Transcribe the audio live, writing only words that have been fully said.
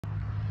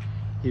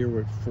Here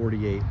we're at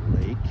 48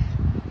 Lake.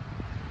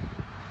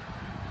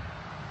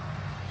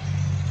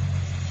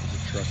 There's a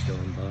truck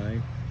going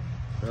by.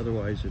 But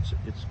otherwise, it's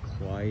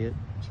quiet.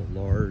 It's a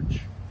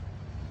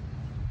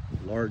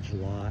large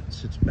lot.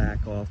 Sits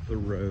back off the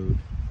road.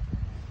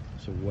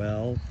 It's a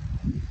well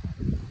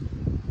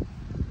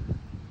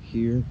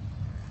here.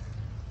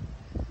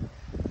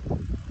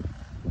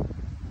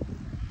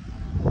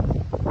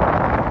 There's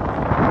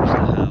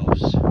the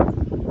house.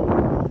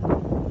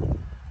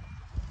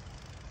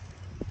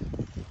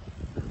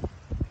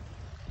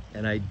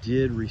 And I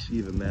did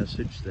receive a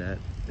message that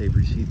they've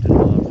received an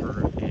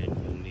offer and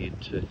you'll need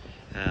to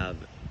have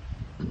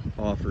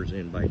offers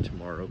in by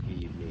tomorrow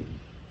evening.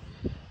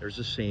 There's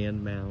a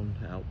sand mound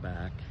out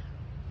back.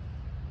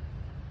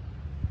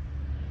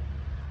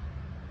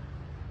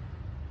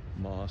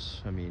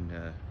 Moss,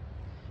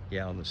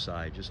 yeah, on the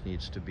side, just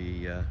needs to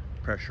be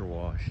pressure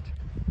washed.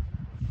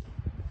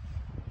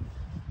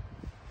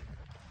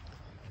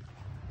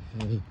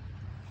 Okay.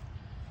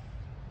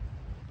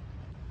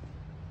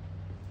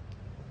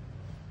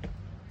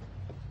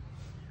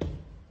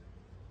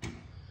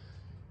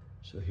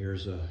 So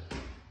here's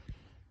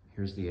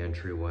the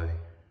entryway.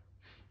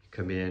 You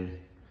come in,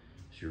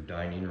 it's your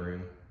dining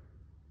room.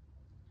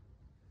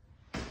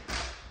 There's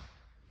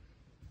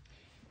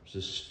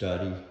a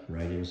study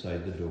right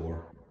inside the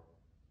door.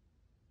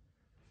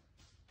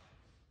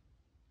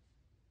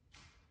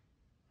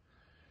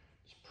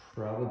 It's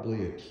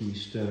probably a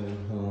Keystone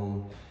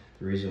home.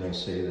 The reason I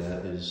say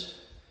that is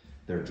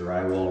they're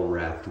drywall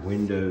wrapped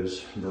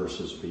windows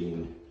versus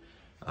being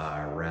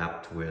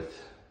wrapped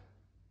with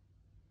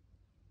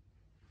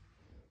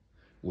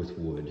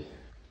wood.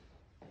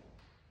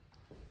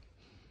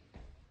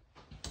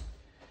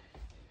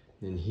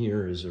 And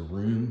here is a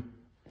room.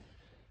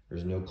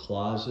 There's no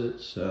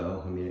closet,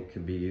 so it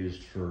could be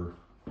used for,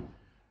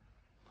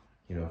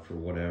 for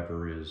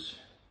whatever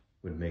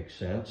would make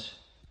sense.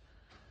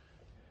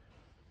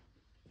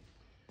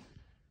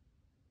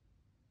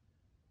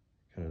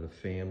 Kind of the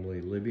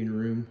family living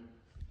room.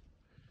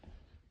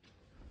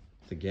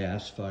 The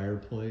gas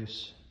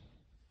fireplace.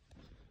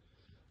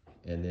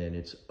 And then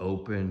it's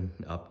open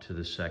up to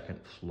the second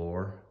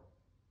floor.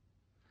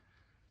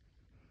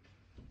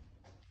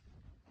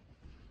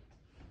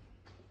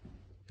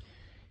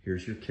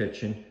 Here's your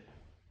kitchen.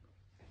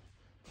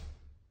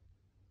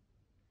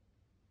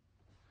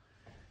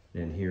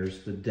 And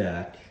here's the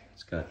deck.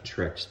 It's got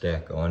Trex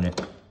deck on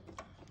it.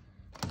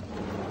 I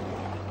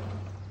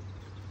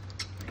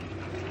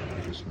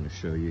just want to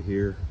show you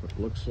here what it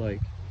looks like.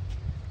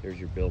 There's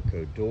your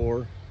Bilco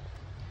door.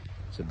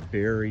 It's a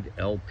buried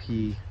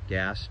LP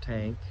gas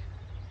tank,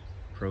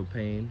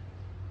 propane,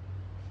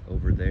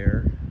 over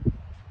there.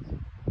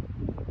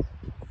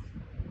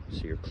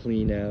 So your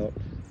clean out,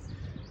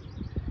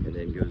 and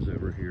then goes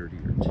over here to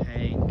your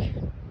tank,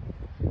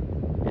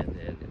 and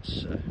then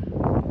it's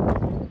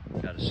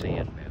got a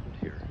sand mound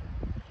here.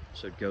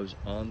 So it goes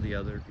on the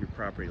other, your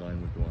property line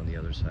would go on the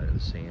other side of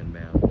the sand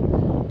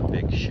mound, a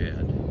big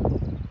shed.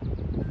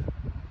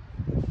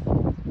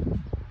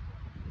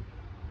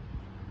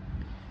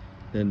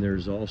 Then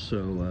there's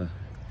also,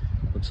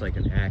 looks like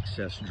an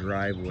access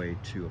driveway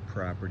to a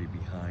property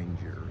behind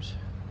yours.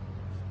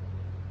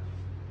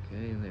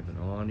 Okay, and they have an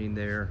awning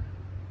there.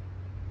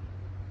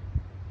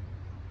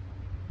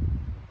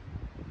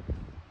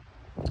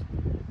 All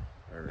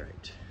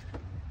right.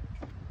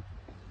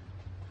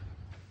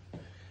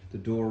 The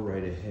door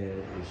right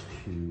ahead is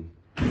to,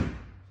 I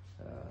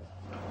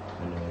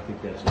think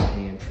that's a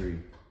pantry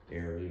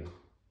area.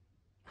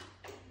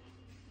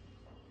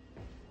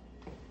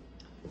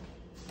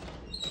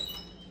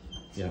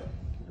 Yep,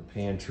 your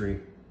pantry.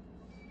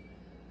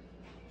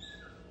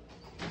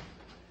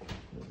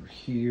 Over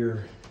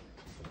here,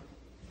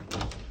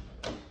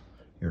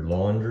 your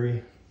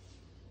laundry.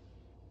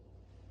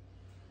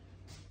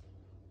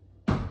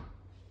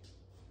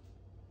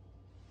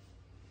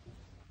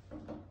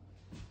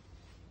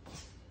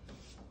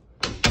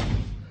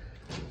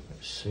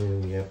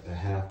 Assume you have a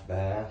half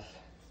bath.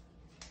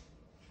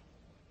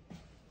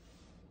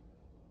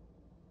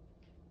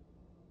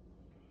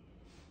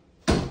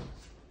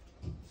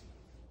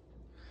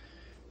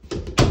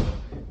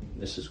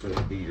 This is going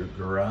to be your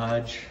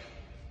garage.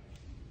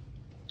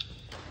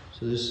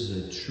 So this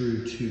is a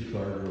true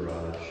two-car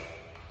garage.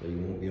 So you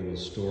won't be able to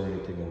store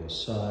anything on the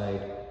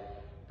side,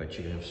 but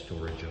you can have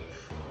storage up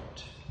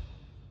front.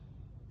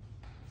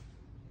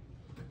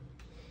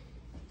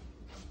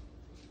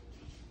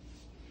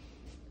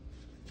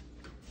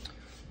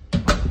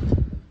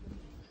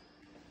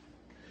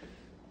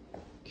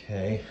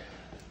 Okay,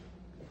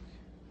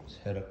 let's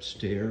head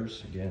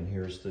upstairs. Again,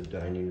 here's the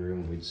dining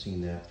room. We'd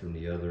seen that from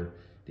the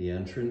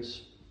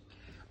entrance.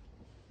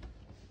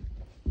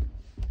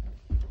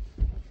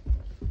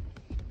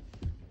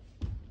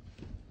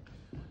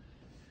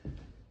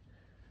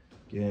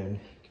 Again,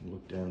 you can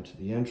look down to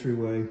the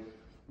entryway.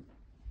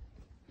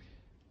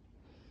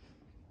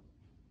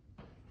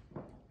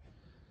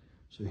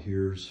 So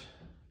here's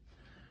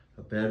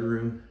a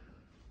bedroom,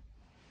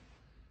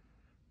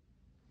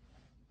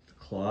 the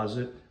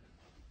closet,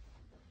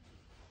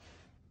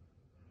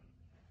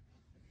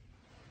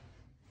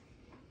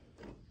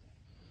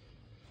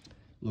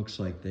 Looks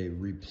like they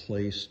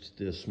replaced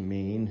this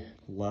main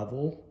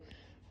level,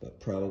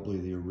 but probably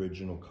the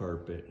original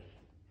carpet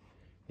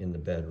in the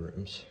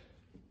bedrooms.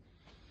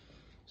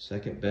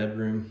 Second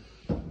bedroom,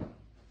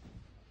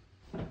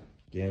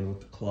 again with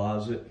the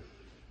closet.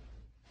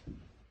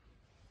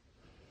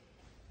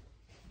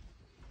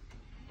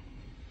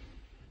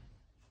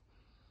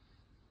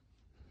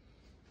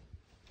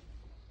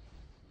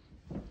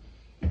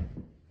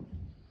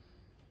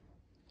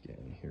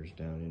 Again, here's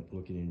down in,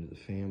 looking into the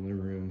family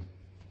room.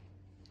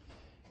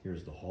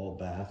 Here's the hall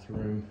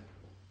bathroom.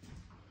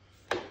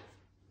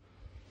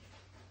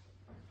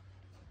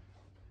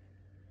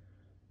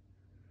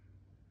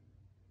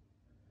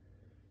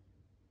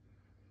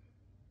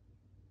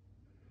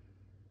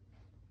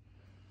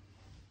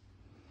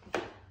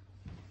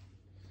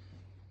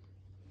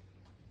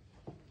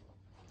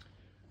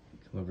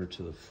 Come over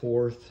to the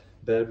fourth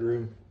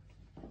bedroom.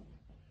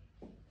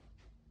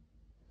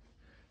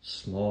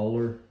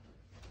 Smaller.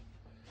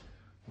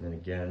 And then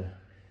again,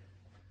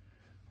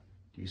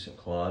 decent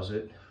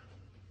closet.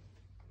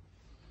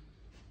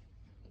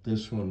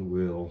 This one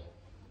will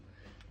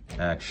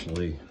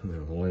actually,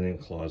 linen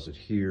closet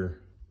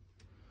here.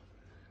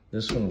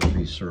 This one will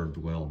be served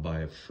well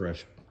by a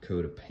fresh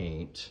coat of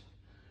paint,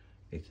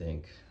 I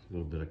think. A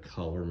little bit of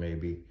color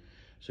maybe.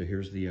 So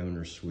here's the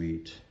owner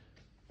suite.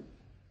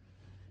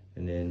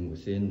 And then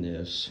within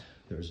this,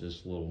 there's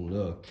this little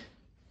nook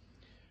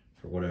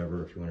for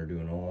whatever, if you want to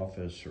do an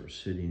office or a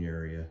sitting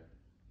area.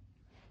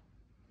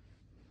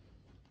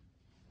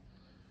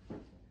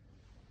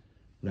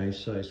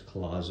 Nice sized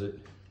closet.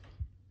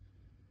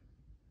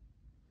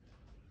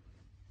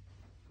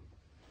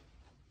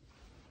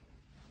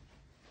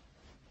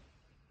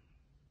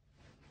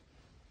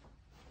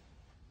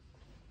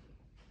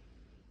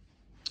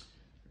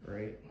 All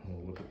right,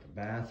 we'll look at the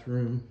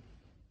bathroom.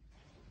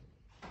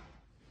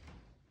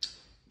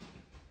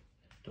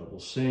 Double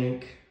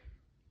sink.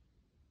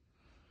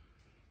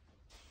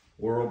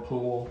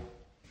 Whirlpool.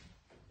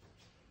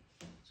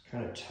 It's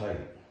kind of tight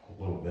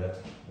a little bit,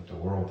 but the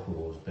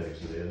whirlpool as big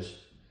as it is.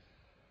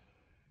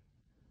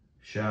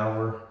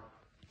 Shower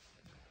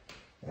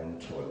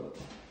and toilet.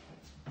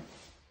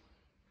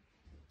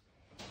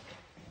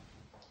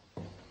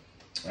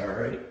 All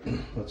right,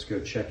 let's go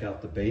check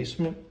out the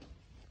basement.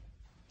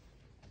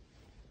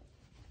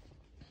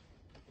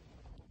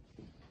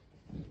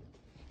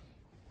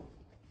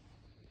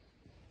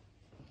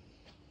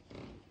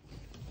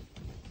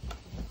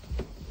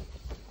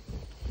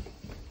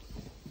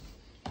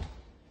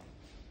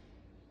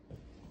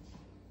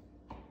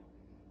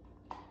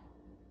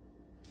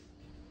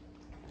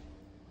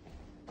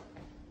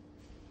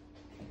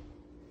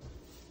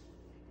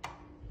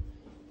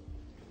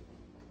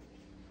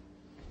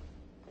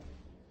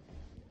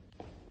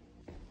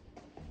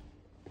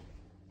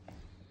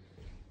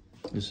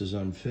 This is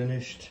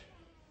unfinished.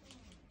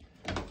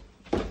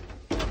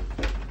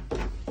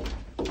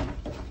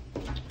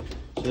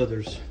 So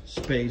there's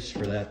space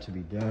for that to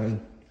be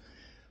done.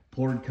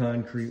 Poured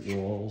concrete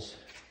walls.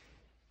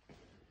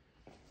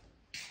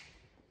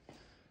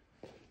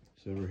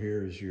 So over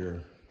here is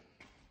your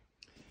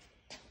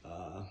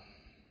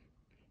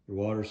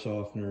water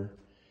softener.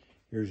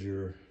 Here's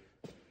your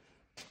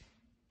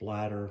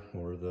bladder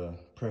or the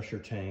pressure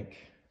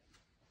tank.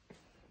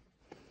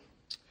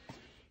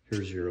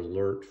 Here's your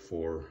alert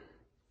for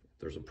if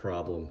there's a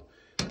problem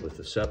with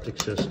the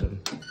septic system.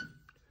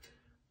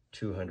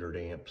 200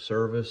 amp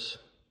service.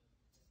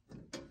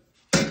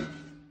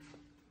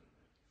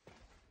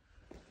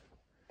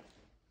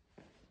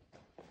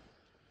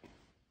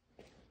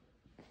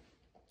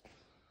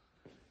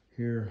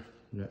 Here,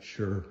 I'm not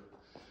sure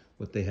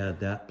what they had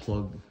that's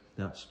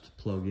to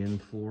plug in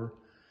for.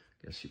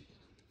 Guess you,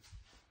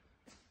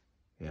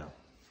 yeah.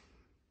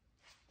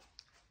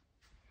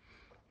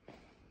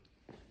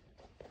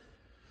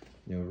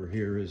 Over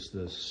here is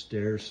the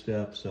stair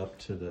steps up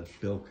to the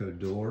Bilco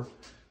door.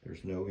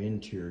 There's no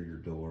interior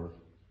door,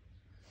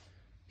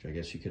 which I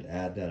guess you could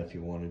add that if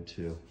you wanted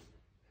to.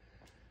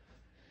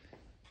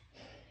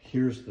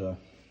 Here's the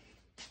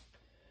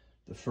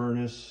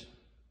furnace,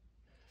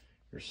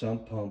 your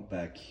sump pump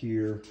back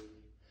here,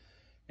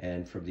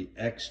 and from the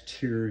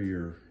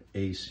exterior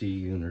AC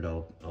unit,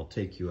 I'll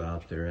take you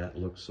out there. That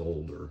looks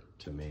older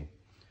to me.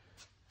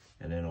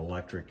 And then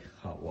electric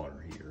hot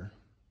water heater.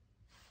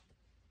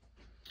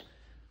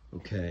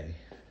 Okay,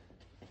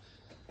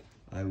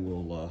 I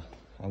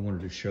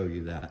wanted to show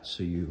you that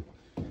so you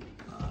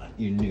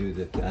knew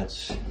that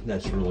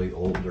that's really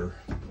older.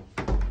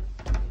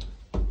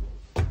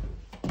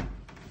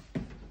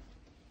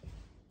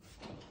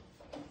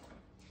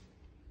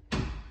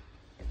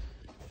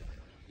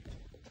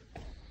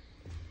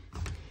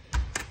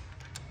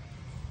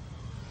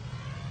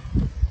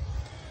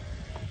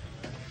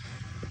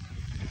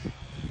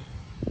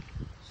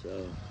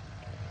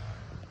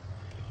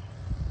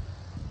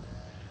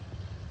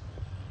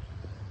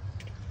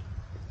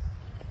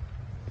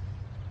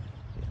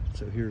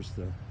 So here's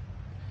there,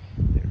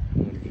 I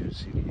wanted you to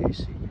see the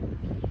AC unit.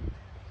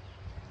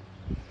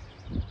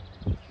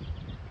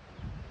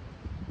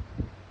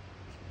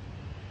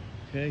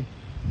 Okay,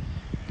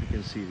 You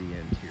can see the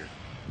end here.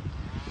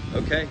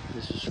 Okay,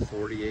 this is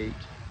 48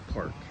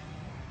 Park.